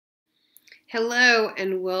Hello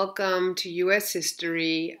and welcome to U.S.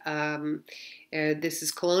 History. This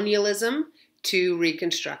is Colonialism to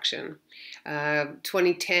Reconstruction.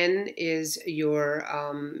 2010 is your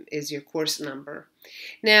course number.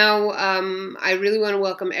 Now, I really want to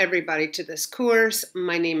welcome everybody to this course.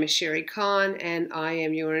 My name is Sherry Kahn, and I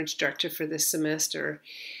am your instructor for this semester.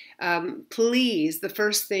 Please, the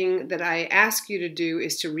first thing that I ask you to do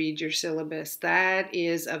is to read your syllabus. That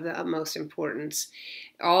is of the utmost importance.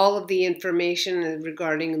 All of the information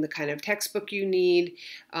regarding the kind of textbook you need,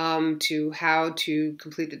 to how to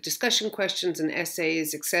complete the discussion questions and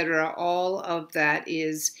essays, etc. All of that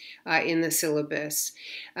is in the syllabus.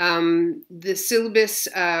 The syllabus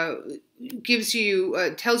tells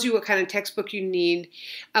you what kind of textbook you need,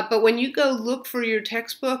 but when you go look for your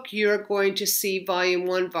textbook, you're going to see Volume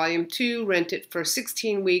 1, Volume 2, rent it for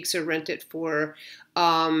 16 weeks or rent it for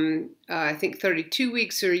I think 32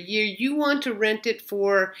 weeks or a year. You want to rent it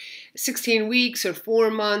for 16 weeks or 4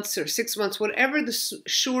 months or 6 months, whatever the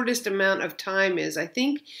shortest amount of time is. I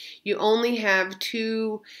think you only have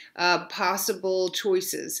two possible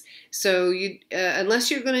choices. So unless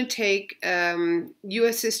you're going to take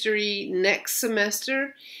U.S. History next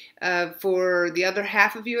semester, for the other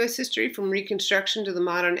half of U.S. history from Reconstruction to the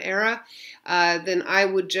modern era, then I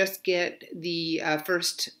would just get the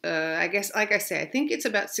first, I guess, like I say, I think it's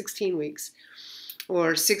about 16 weeks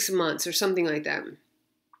or 6 months or something like that.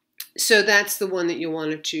 So that's the one that you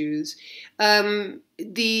want to choose.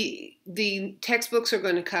 The textbooks are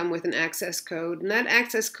going to come with an access code, and that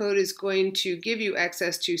access code is going to give you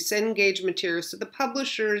access to Cengage materials, so the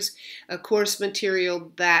publisher's course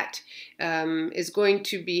material that is going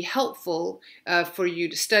to be helpful for you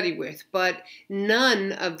to study with. But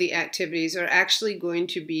none of the activities are actually going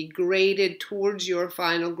to be graded towards your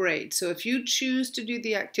final grade. So if you choose to do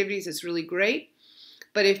the activities, it's really great.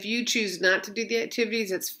 But if you choose not to do the activities,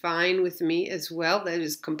 that's fine with me as well. That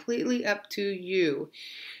is completely up to you.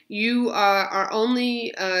 You are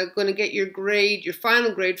only going to get your grade, your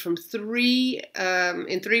final grade, from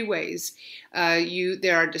in three ways.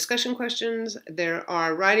 There are discussion questions, there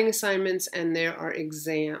are writing assignments, and there are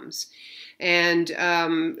exams. And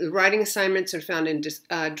writing assignments are found in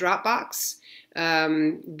Dropbox.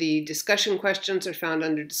 The discussion questions are found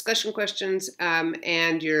under discussion questions,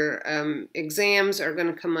 and your exams are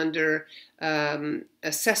going to come under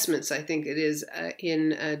assessments, I think it is,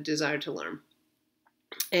 in Desire to Learn.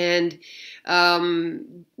 And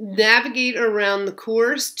navigate around the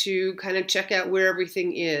course to kind of check out where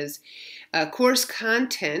everything is. Course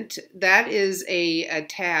content, that is a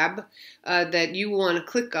tab that you want to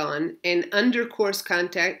click on, and under course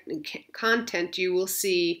content you will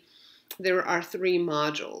see there are 3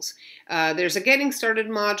 modules. There's a Getting Started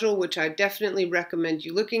module, which I definitely recommend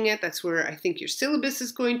you looking at. That's where I think your syllabus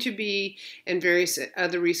is going to be, and various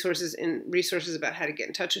other resources about how to get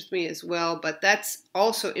in touch with me as well. But that's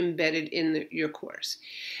also embedded in your course.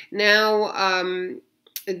 Now,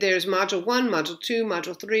 there's Module 1, Module 2,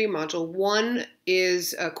 Module 3. Module 1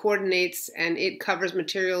 is coordinates, and it covers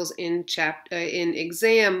materials in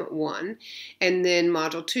Exam 1. And then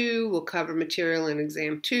Module 2 will cover material in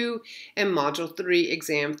Exam 2, and Module 3,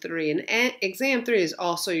 Exam 3. And Exam 3 is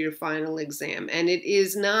also your final exam, and it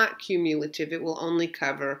is not cumulative. It will only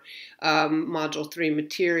cover Module 3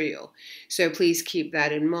 material. So please keep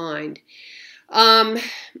that in mind.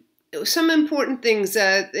 Some important things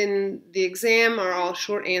in the exam are all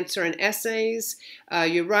short answer and essays.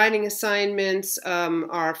 Your writing assignments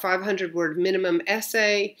are 500-word minimum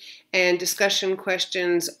essay, and discussion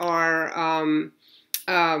questions are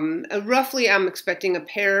roughly, I'm expecting a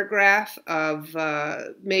paragraph of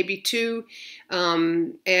maybe 2,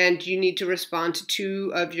 and you need to respond to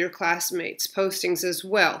 2 of your classmates' postings as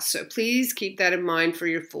well. So please keep that in mind for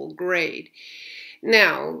your full grade.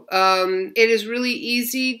 Now, it is really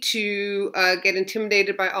easy to get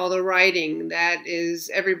intimidated by all the writing. That is,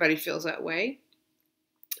 everybody feels that way.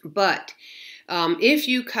 But if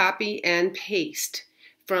you copy and paste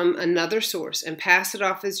from another source and pass it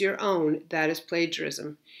off as your own, that is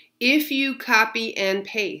plagiarism. If you copy and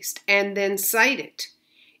paste and then cite it,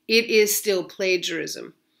 it is still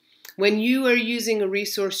plagiarism. When you are using a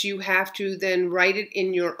resource, you have to then write it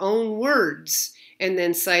in your own words and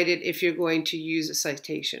then cite it if you're going to use a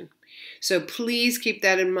citation. So please keep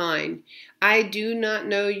that in mind. I do not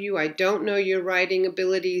know you. I don't know your writing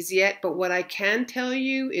abilities yet, but what I can tell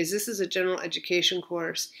you is this is a general education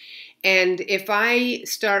course, And if I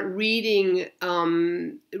start reading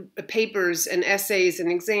papers and essays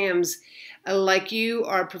and exams like you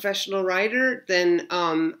are a professional writer, then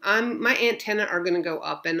my antenna are going to go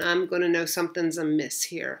up, and I'm going to know something's amiss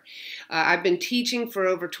here. I've been teaching for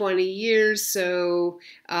over 20 years, so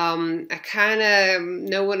I kind of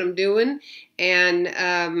know what I'm doing. And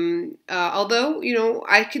although,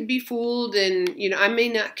 I could be fooled, and, I may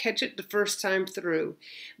not catch it the first time through,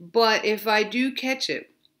 but if I do catch it,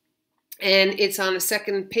 and it's on a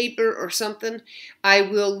second paper or something, I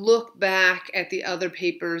will look back at the other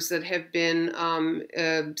papers that have been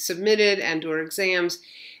submitted and or exams,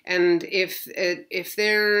 and if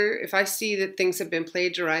I see that things have been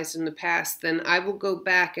plagiarized in the past, then I will go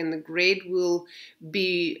back and the grade will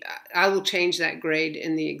be, I will change that grade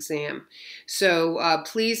in the exam. So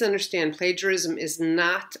please understand, plagiarism is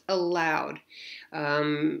not allowed.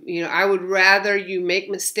 I would rather you make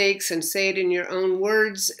mistakes and say it in your own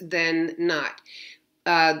words than not.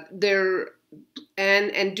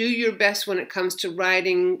 And do your best when it comes to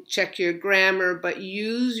writing. Check your grammar, but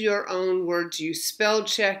use your own words. You spell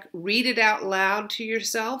check, read it out loud to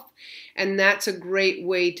yourself, and that's a great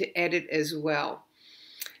way to edit as well.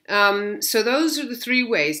 So those are the 3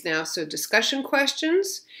 ways now. So discussion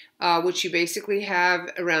questions, which you basically have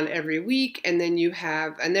around every week, and then you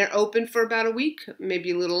have, and they're open for about a week,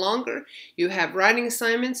 maybe a little longer. You have writing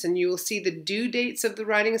assignments, and you will see the due dates of the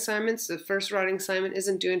writing assignments. The first writing assignment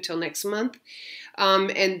isn't due until next month.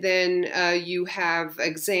 And then you have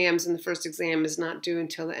exams, and the first exam is not due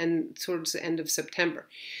until towards the end of September.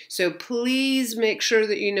 So please make sure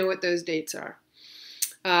that you know what those dates are.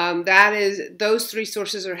 Those 3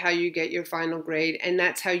 sources are how you get your final grade, and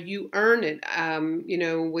that's how you earn it.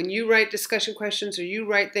 When you write discussion questions or you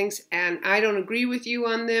write things and I don't agree with you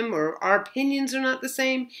on them, or our opinions are not the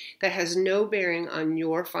same, that has no bearing on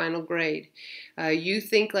your final grade. You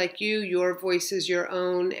think like you, your voice is your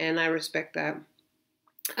own, and I respect that.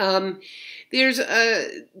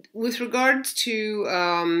 With regards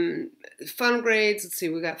to final grades, let's see,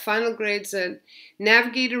 we got final grades that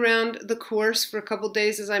navigate around the course for a couple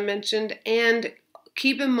days, as I mentioned, and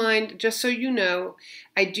keep in mind, just so you know,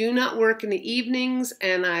 I do not work in the evenings,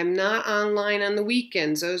 and I'm not online on the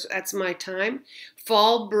weekends. That's my time.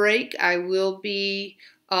 Fall break, I will be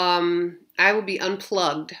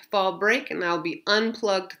unplugged. Fall break, and I'll be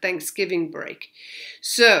unplugged Thanksgiving break.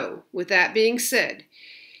 So, with that being said,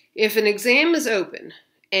 if an exam is open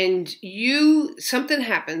and something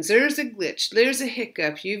happens, there's a glitch, there's a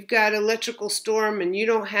hiccup, you've got electrical storm and you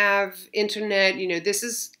don't have internet, this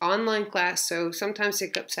is online class, so sometimes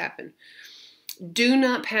hiccups happen. Do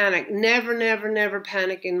not panic. Never, never, never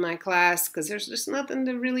panic in my class, because there's just nothing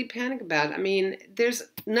to really panic about. I mean, there's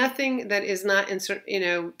nothing that is not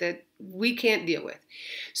that we can't deal with.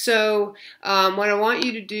 So what I want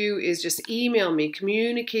you to do is just email me.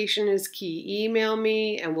 Communication is key. Email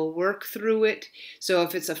me and we'll work through it. So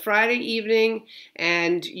if it's a Friday evening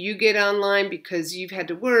and you get online because you've had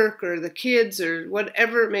to work, or the kids, or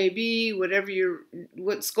whatever it may be,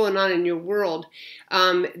 what's going on in your world,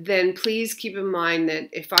 then please keep in mind that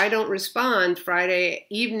if I don't respond Friday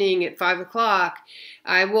evening at 5 o'clock,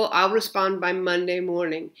 I'll respond by Monday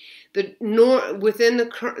morning. Within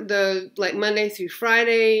the Monday through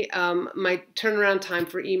Friday, my turnaround time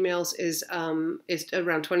for emails is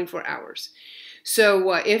around 24 hours.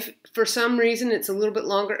 So if for some reason it's a little bit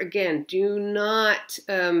longer, again, do not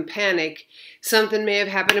panic. Something may have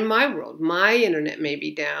happened in my world. My internet may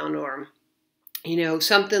be down, or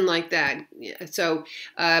something like that. So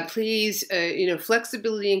please,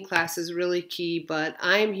 flexibility in class is really key, but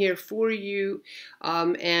I'm here for you,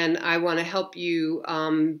 and I want to help you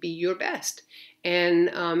be your best and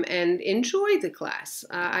enjoy the class.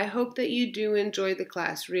 I hope that you do enjoy the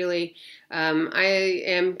class, really.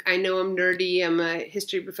 I know I'm nerdy. I'm a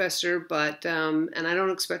history professor, but and I don't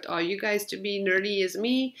expect all you guys to be nerdy as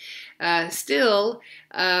me. Still,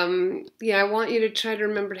 I want you to try to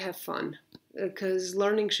remember to have fun, because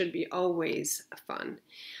learning should be always fun.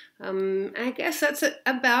 I guess that's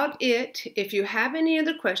about it. If you have any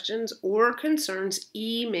other questions or concerns,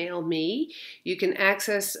 email me. You can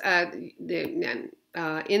access in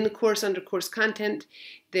the course, under course content,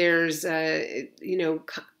 there's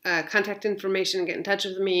contact information. Get in touch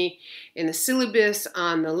with me. In the syllabus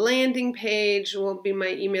on the landing page will be my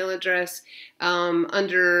email address.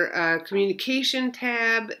 Under communication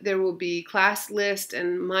tab, there will be class list,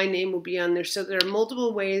 and my name will be on there. So there are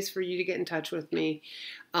multiple ways for you to get in touch with me.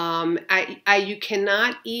 You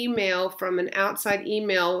cannot email from an outside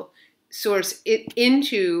email source it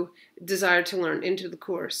into Desire to Learn, into the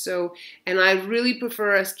course. So, and I really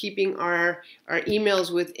prefer us keeping our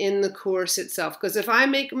emails within the course itself, because if I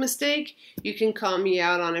make a mistake, you can call me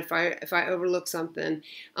out on if I overlook something.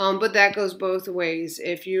 But that goes both ways.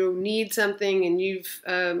 If you need something and you've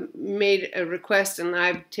made a request and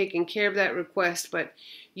I've taken care of that request, but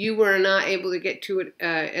you were not able to get to it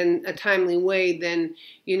in a timely way, then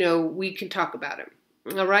we can talk about it.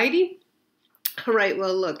 Alrighty? All right,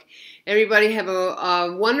 well, look, everybody have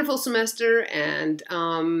a wonderful semester, and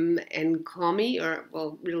call me, or,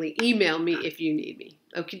 well, really email me if you need me.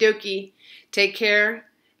 Okie dokie. Take care.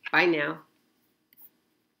 Bye now.